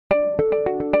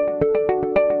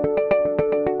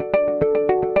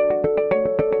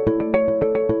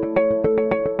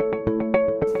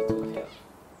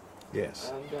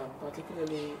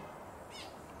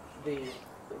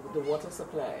the water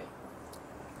supply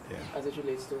as it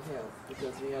relates to health,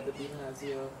 because we had the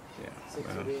bilharzia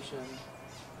situation,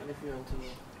 and if you want to...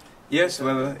 Yes,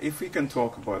 well, if we can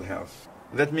talk about health,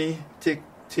 let me take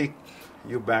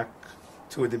you back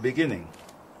to the beginning.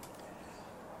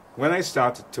 When I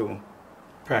started to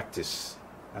practice,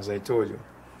 as I told you,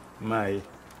 my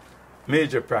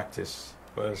major practice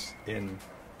was in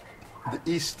the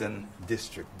Eastern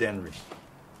District, Dennery.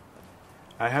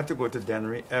 I had to go to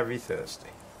Dennery every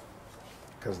Thursday,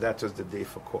 because that was the day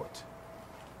for court.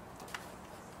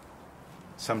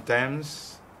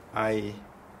 Sometimes I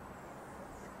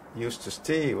used to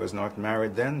stay, was not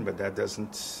married then, but that is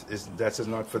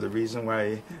not for the reason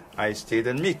why I stayed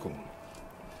in Miku.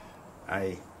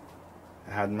 I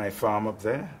had my farm up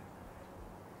there.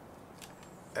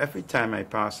 Every time I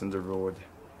pass on the road,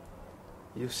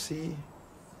 you see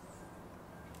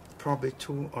probably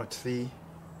 2 or 3,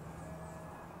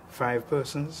 5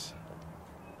 persons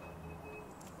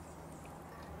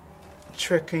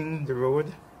trekking the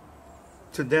road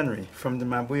to Dennery, from the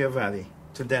Mabuya Valley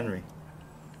to Dennery,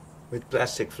 with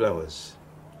plastic flowers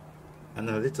and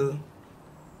a little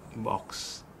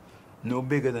box, no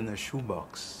bigger than a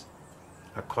shoebox,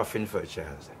 a coffin for a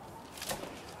child.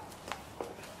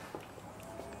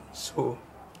 So,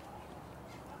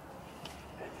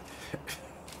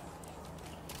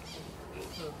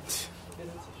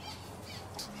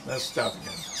 let's start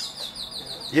again.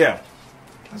 Yeah,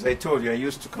 as I told you, I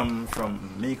used to come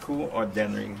from Miku or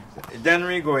Dennery.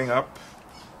 Dennery going up,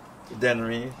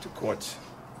 Dennery to court.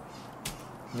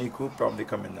 Miku probably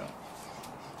coming down.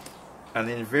 And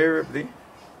invariably,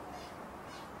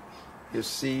 you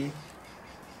see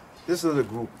this little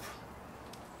group.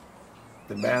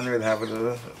 The man will have a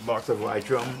little box of white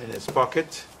rum in his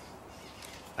pocket,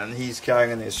 and he's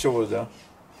carrying on his shoulder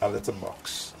a little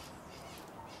box,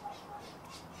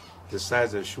 the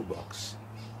size of a shoebox.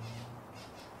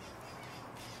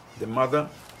 The mother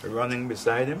running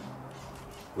beside him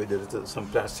with some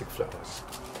plastic flowers.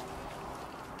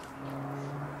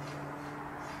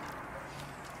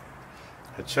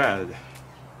 A child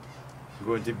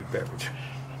going to be buried.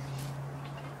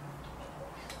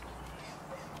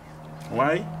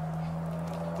 Why?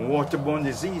 Water-borne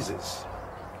diseases,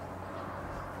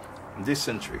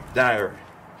 dysentery, diarrhea,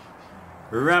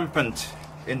 rampant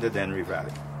in the Dennery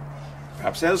Valley,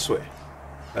 perhaps elsewhere,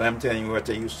 but I'm telling you what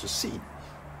I used to see.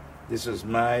 This was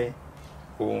my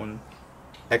own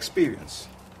experience.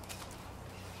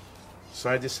 So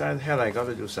I decided, hell, I got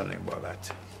to do something about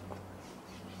that.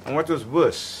 And what was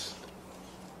worse,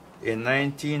 in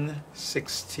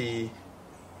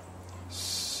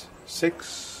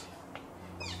 1966,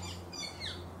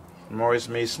 Maurice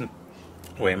Mason,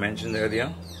 who I mentioned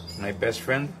earlier, my best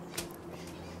friend,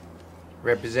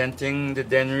 representing the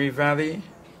Dennery Valley,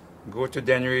 go to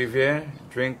Dennery River,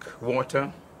 drink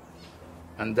water,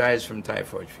 and dies from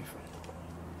typhoid fever.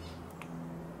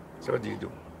 So what do?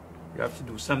 You have to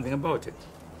do something about it.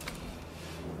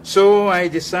 So I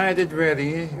decided,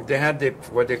 really, they had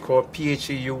what they call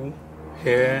PHEU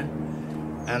here,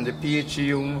 and the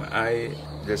PHEU,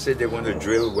 they said they want to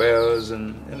drill wells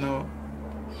and,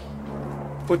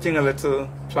 putting a little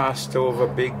plaster over a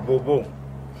big bobo.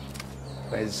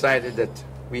 I decided that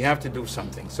we have to do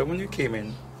something. So when you came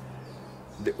in,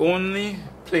 the only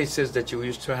places that you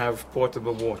used to have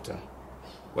potable water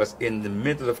was in the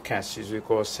middle of castries, we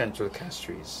call central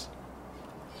castries.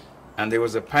 And there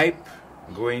was a pipe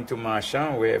going to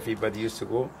Marchand where everybody used to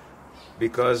go,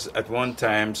 because at one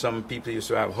time some people used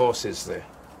to have horses there,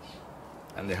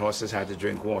 and the horses had to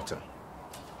drink water.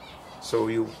 So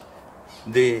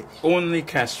the only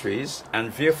castries,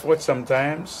 and Vierfort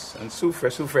sometimes, and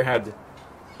Soufre had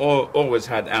always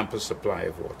had ample supply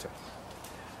of water.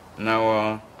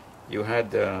 Now you had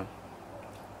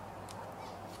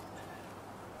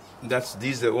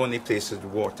these are the only places with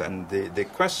water, and the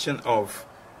question of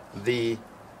the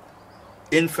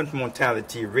infant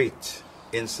mortality rate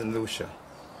in Saint Lucia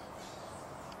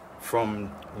from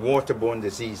waterborne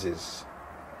diseases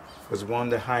was one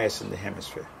of the highest in the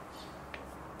hemisphere.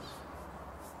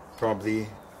 Probably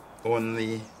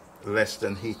only less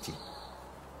than Haiti.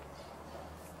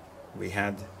 We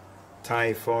had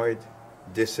typhoid,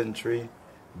 dysentery,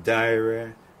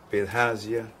 diarrhea,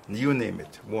 bilharzia, you name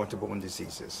it, waterborne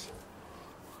diseases.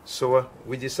 So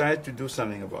we decided to do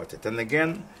something about it. And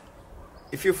again,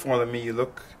 if you follow me,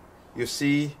 you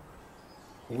see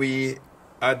we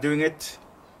are doing it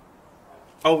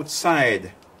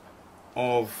outside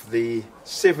of the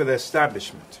civil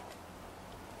establishment,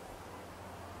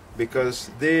 because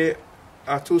they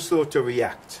are too slow to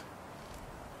react.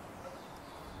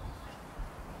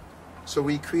 So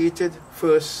we created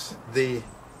first the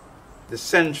the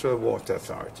Central Water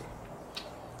Authority,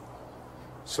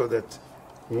 so that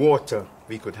water,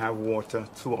 we could have water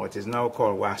throughout. It's now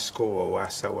called WASCO or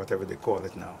WASA, whatever they call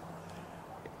it now.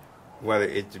 Well,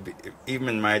 even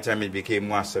in my time it became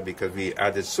WASA because we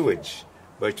added sewage,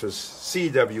 but it was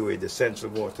CWA, the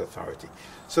Central Water Authority,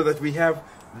 so that we have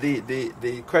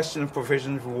the question of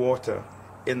provision of water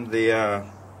in the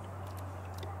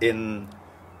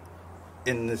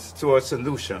towards Saint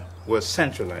Lucia was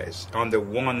centralized under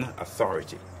one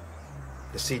authority,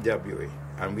 the CWA,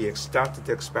 and we started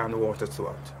to expand water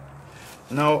throughout.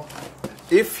 Now,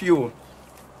 if you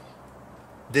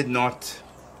did not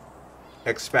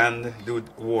expand the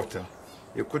water,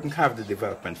 you couldn't have the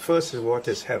development. First, the water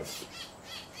is health.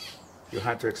 You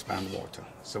had to expand water.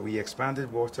 So we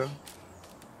expanded water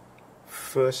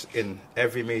first in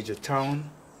every major town,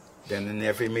 then in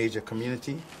every major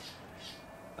community.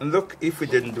 And look, if we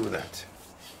didn't do that,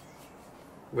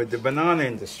 with the banana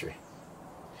industry,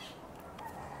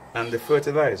 and the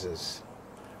fertilizers,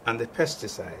 and the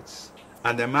pesticides,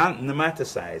 and the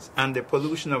nematicides, and the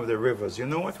pollution of the rivers, you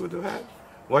know what we would have had?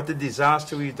 What a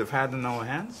disaster we would have had in our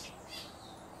hands.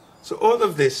 So all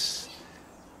of this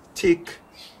take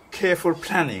careful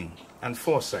planning and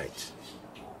foresight.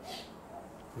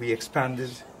 We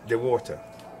expanded the water.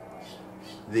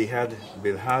 They had,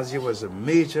 bilharzia was a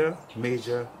major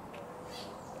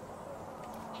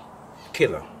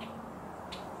killer.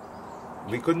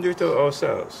 We couldn't do it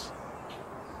ourselves.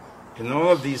 And all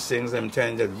of these things I'm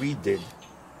telling you that we did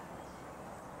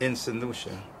in Saint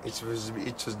Lucia, it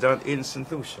was done in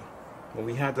Saint Lucia. But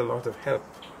we had a lot of help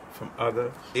from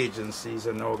other agencies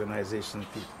and organizations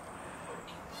and people.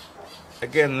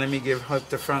 Again, let me give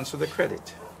Hunter Francois the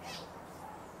credit.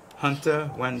 Hunter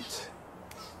went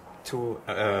to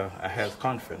a health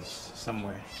conference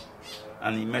somewhere,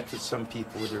 and he met with some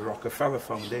people with the Rockefeller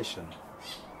Foundation,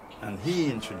 and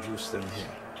he introduced them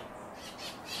here.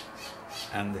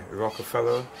 And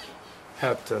Rockefeller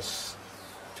helped us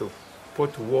to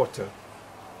put water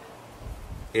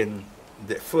in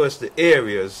the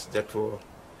areas that were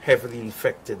heavily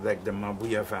infected, like the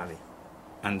Mabuya Valley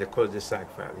and the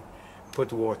Cul-de-Sac Valley.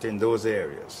 Put water in those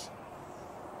areas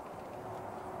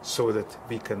so that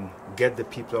we can get the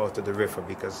people out of the river,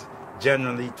 because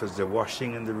generally it was the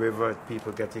washing in the river,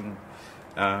 people getting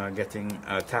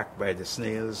attacked by the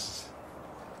snails,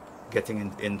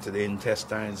 getting into the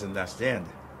intestines, and that's the end.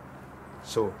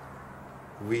 So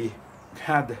we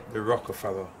had the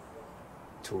Rockefeller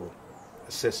to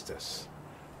assist us.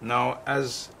 Now, it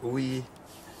was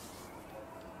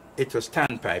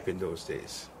standpipe in those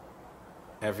days.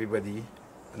 Everybody,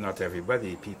 not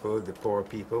everybody, the poor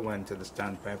people went to the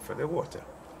standpipe for their water.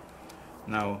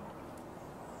 Now,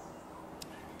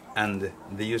 and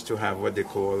they used to have what they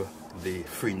call the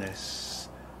freeness,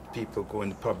 people go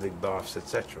in public baths,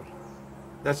 etc.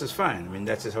 That's just fine. I mean,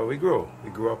 that is how we grow. We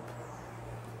grew up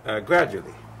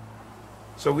gradually.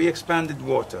 So we expanded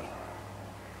water.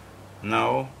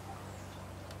 Now,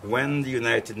 when the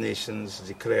United Nations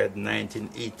declared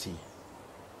 1980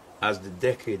 as the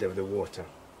decade of the water,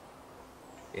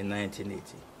 in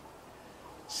 1980,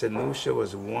 Saint Lucia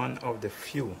was one of the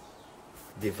few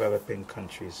developing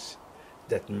countries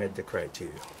that met the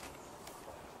criteria,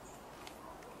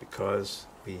 because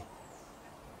we,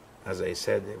 as I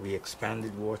said, we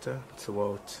expanded water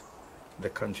throughout the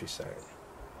countryside,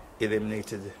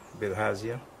 eliminated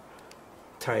bilharzia,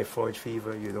 typhoid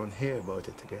fever, you don't hear about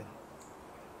it again,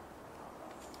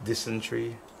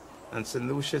 dysentery, and Saint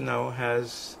Lucia now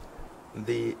has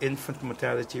the infant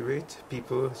mortality rate,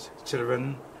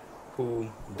 children who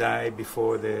die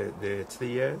before the 3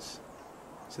 years.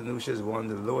 Saint Lucia is one of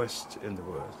the lowest in the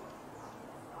world,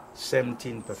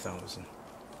 17 per thousand,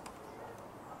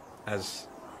 as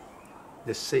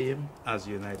the same as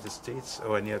the United States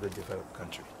or any other developed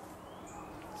country.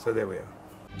 So there we are.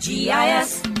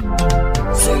 GIS,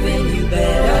 serving you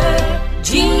better.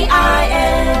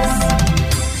 GIS.